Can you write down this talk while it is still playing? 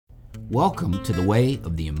Welcome to the Way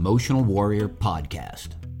of the Emotional Warrior podcast,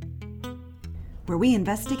 where we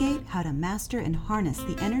investigate how to master and harness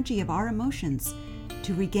the energy of our emotions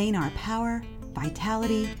to regain our power,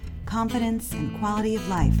 vitality, confidence, and quality of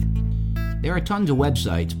life. There are tons of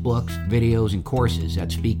websites, books, videos, and courses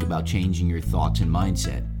that speak about changing your thoughts and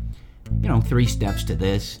mindset. 3 steps to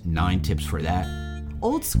this, 9 tips for that.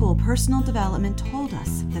 Old school personal development told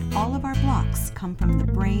us that all of our blocks come from the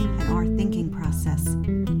brain and our thinking process.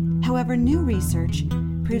 However, new research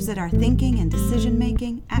proves that our thinking and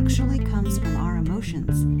decision-making actually comes from our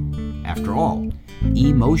emotions. After all,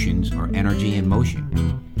 emotions are energy in motion.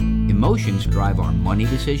 Emotions drive our money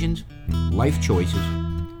decisions, life choices,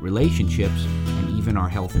 relationships, and even our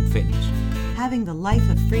health and fitness. Having the life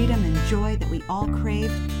of freedom and joy that we all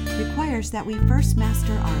crave requires that we first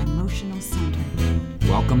master our emotional center.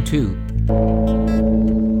 Welcome to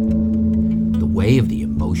the Way of the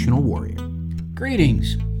Emotional Warrior.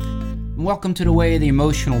 Greetings, and welcome to the Way of the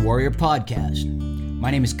Emotional Warrior podcast.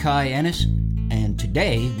 My name is Kai Ennis, and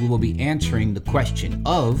today we will be answering the question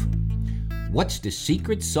of, what's the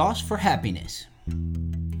secret sauce for happiness?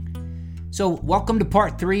 So, welcome to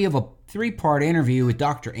part 3 of a 3-part interview with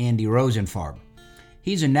Dr. Andy Rosenfarb.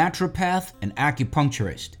 He's a naturopath and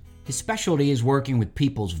acupuncturist. His specialty is working with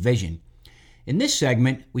people's vision. In this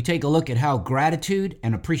segment, we take a look at how gratitude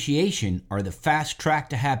and appreciation are the fast track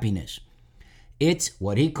to happiness. It's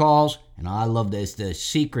what he calls, and I love this, the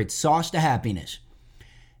secret sauce to happiness.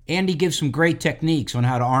 Andy gives some great techniques on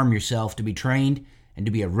how to arm yourself to be trained and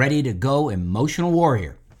to be a ready-to-go emotional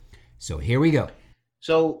warrior. So here we go.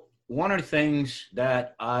 So one of the things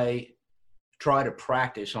that I try to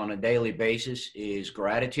practice on a daily basis is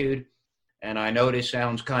gratitude. And I know this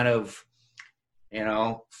sounds kind of,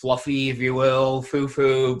 fluffy, if you will,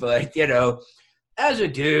 foo-foo, but, as a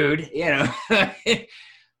dude,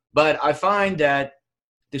 but I find that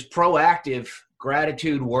this proactive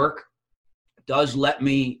gratitude work does let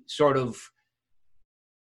me sort of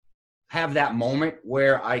have that moment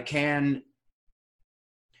where I can,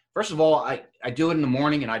 first of all, I do it in the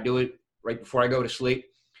morning and I do it right before I go to sleep.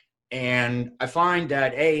 And I find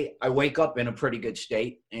that, I wake up in a pretty good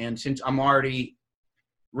state. And since I'm already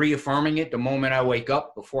reaffirming it the moment I wake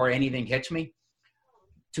up before anything hits me,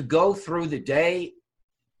 to go through the day,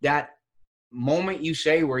 that moment you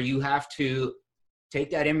say where you have to take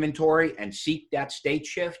that inventory and seek that state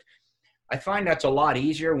shift, I find that's a lot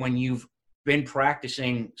easier when you've been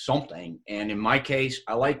practicing something. And in my case,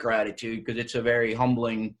 I like gratitude because it's a very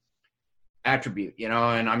humbling attribute,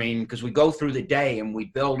 and I mean, because we go through the day and we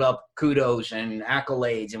build up kudos and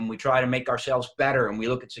accolades and we try to make ourselves better and we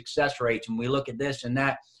look at success rates and we look at this and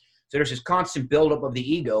that. So there's this constant buildup of the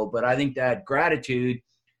ego, but I think that gratitude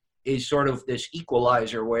is sort of this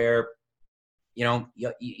equalizer where,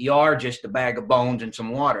 you are just a bag of bones and some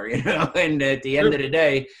water, and at the end of the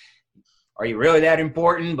day, are you really that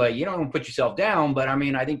important? But you don't put yourself down. But I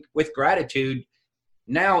mean, I think with gratitude,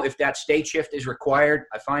 now, if that state shift is required,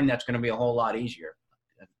 I find that's going to be a whole lot easier.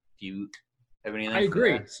 Do you have anything? I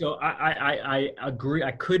agree. So I agree.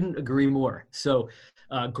 I couldn't agree more. So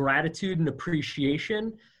gratitude and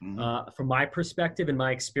appreciation, from my perspective and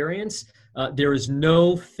my experience, there is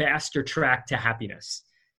no faster track to happiness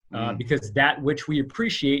because that which we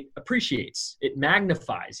appreciate appreciates. It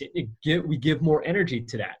magnifies. We give more energy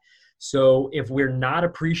to that. So if we're not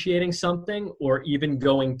appreciating something or even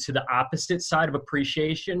going to the opposite side of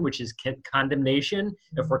appreciation, which is condemnation,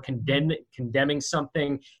 if we're condemning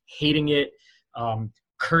something, hating it,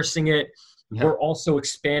 cursing it, we're also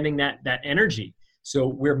expanding that energy. So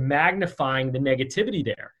we're magnifying the negativity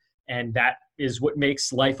there. And that is what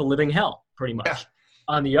makes life a living hell, pretty much. Yeah.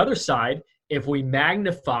 On the other side, if we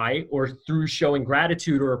magnify or through showing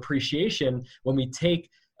gratitude or appreciation, when we take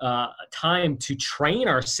time to train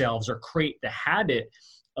ourselves or create the habit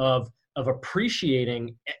of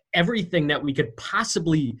appreciating everything that we could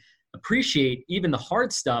possibly appreciate, even the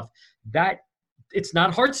hard stuff, that it's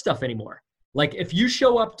not hard stuff anymore. Like if you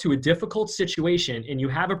show up to a difficult situation and you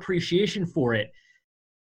have appreciation for it,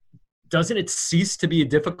 doesn't it cease to be a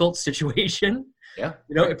difficult situation? Yeah.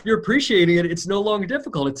 If you're appreciating it, it's no longer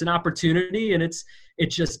difficult. It's an opportunity and it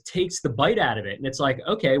just takes the bite out of it. And it's like,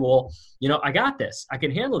 okay, well, I got this. I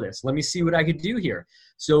can handle this. Let me see what I could do here.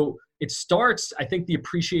 So it starts, I think the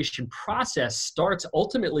appreciation process starts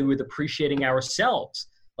ultimately with appreciating ourselves.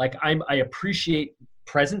 Like I appreciate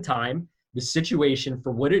present time, the situation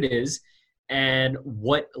for what it is and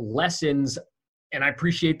what lessons, and I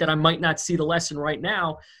appreciate that I might not see the lesson right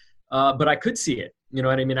now, but I could see it. You know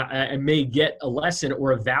what I mean? I may get a lesson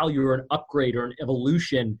or a value or an upgrade or an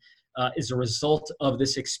evolution as a result of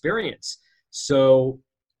this experience. So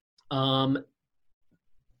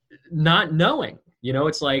not knowing.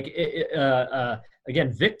 It's like,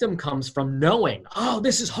 again, victim comes from knowing, oh,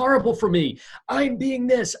 this is horrible for me. I'm being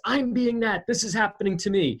this, I'm being that, this is happening to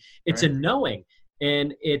me. It's right. A knowing.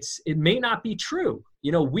 And it may not be true.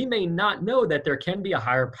 We may not know that there can be a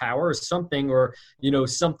higher power or something, or,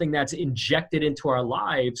 something that's injected into our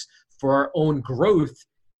lives for our own growth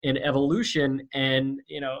and evolution and,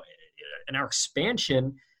 and our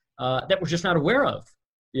expansion that we're just not aware of.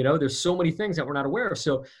 There's so many things that we're not aware of.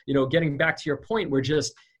 So, getting back to your point, we're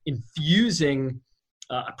just infusing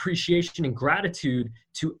appreciation and gratitude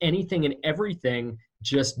to anything and everything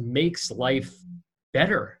just makes life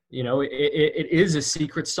better. It is a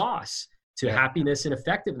secret sauce to happiness and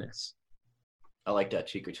effectiveness. I like that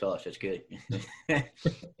secret sauce. That's good.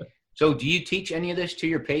 So do you teach any of this to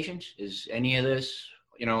your patients? Is any of this,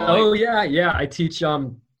 Oh, yeah. I teach,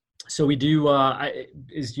 so we do,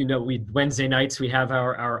 Wednesday nights, we have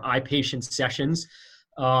our iPatient sessions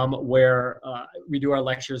where we do our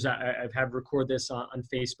lectures. I've had record this on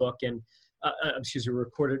Facebook and,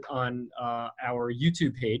 recorded on our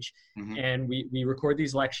YouTube page. Mm-hmm. And we record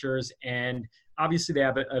these lectures, and obviously they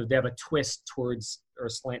have a twist towards, or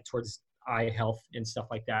slant towards eye health and stuff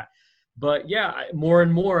like that. But yeah, more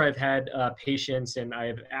and more I've had patients, and I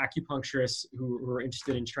have acupuncturists who are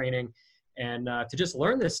interested in training and to just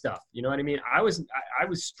learn this stuff. You know what I mean? I was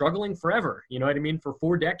struggling forever, for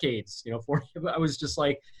 4 decades, I was just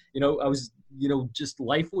like, just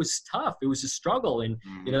life was tough. It was a struggle. And,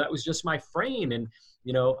 that was just my frame. And,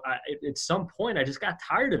 at some point I just got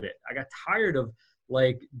tired of it. I got tired of,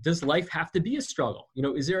 like, does life have to be a struggle?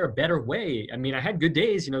 Is there a better way? I mean, I had good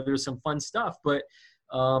days, there's some fun stuff, but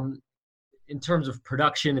in terms of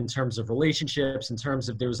production, in terms of relationships, in terms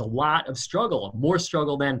of, there was a lot of struggle, more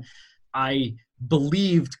struggle than I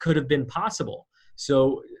believed could have been possible.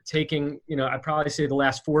 So taking, I'd probably say the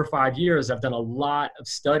last 4 or 5 years, I've done a lot of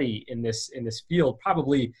study in this field,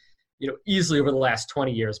 probably, easily over the last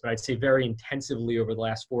 20 years, but I'd say very intensively over the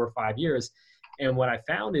last 4 or 5 years. And what I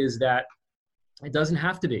found is that it doesn't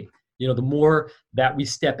have to be. The more that we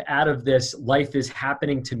step out of this, life is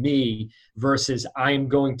happening to me versus I am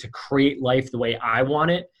going to create life the way I want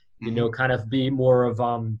it, kind of be more of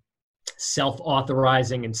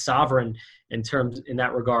self-authorizing and sovereign in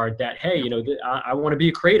that regard, that, hey, I want to be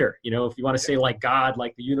a creator. If you want to say like God,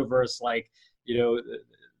 like the universe, like,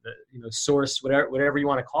 source, whatever you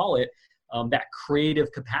want to call it, that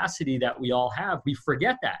creative capacity that we all have, we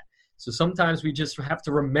forget that. So sometimes we just have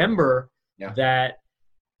to remember that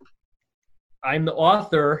I'm the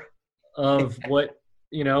author of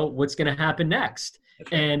what's going to happen next.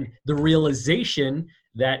 And the realization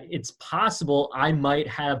that it's possible I might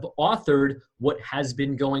have authored what has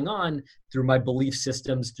been going on through my belief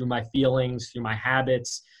systems, through my feelings, through my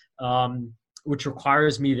habits, which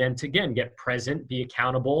requires me then to, again, get present, be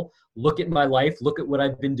accountable, look at my life, look at what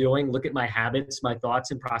I've been doing, look at my habits, my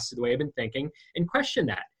thoughts and process, the way I've been thinking, and question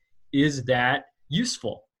that. Is that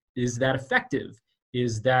useful? Is that effective?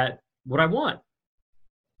 Is that what I want?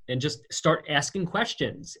 And just start asking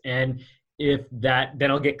questions. And if that, then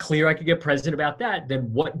I'll get clear, I could get present about that.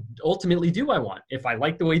 Then what ultimately do I want? If I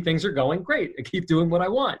like the way things are going, great. I keep doing what I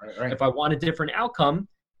want. Right. If I want a different outcome,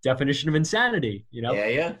 definition of insanity,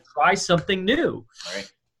 try something new.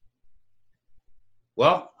 Right.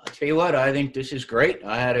 Well, I'll tell you what, I think this is great.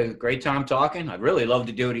 I had a great time talking. I'd really love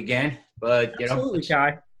to do it again, but absolutely,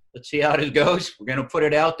 Kai. Let's see how this goes. We're going to put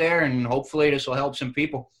it out there, and hopefully this will help some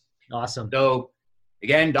people. Awesome. So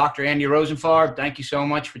again, Dr. Andy Rosenfarb, thank you so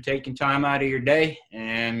much for taking time out of your day,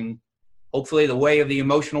 and hopefully the way of the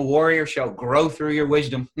emotional warrior shall grow through your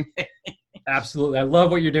wisdom. Absolutely. I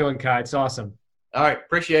love what you're doing, Kai. It's awesome. All right.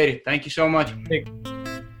 Appreciate it. Thank you so much.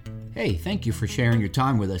 Hey, thank you for sharing your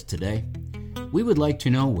time with us today. We would like to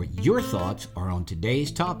know what your thoughts are on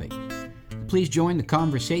today's topic. Please join the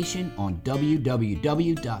conversation on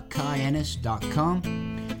www.kayennis.com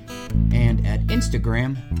and at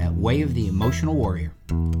Instagram at Way of the Emotional Warrior.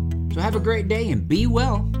 So have a great day and be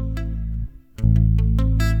well.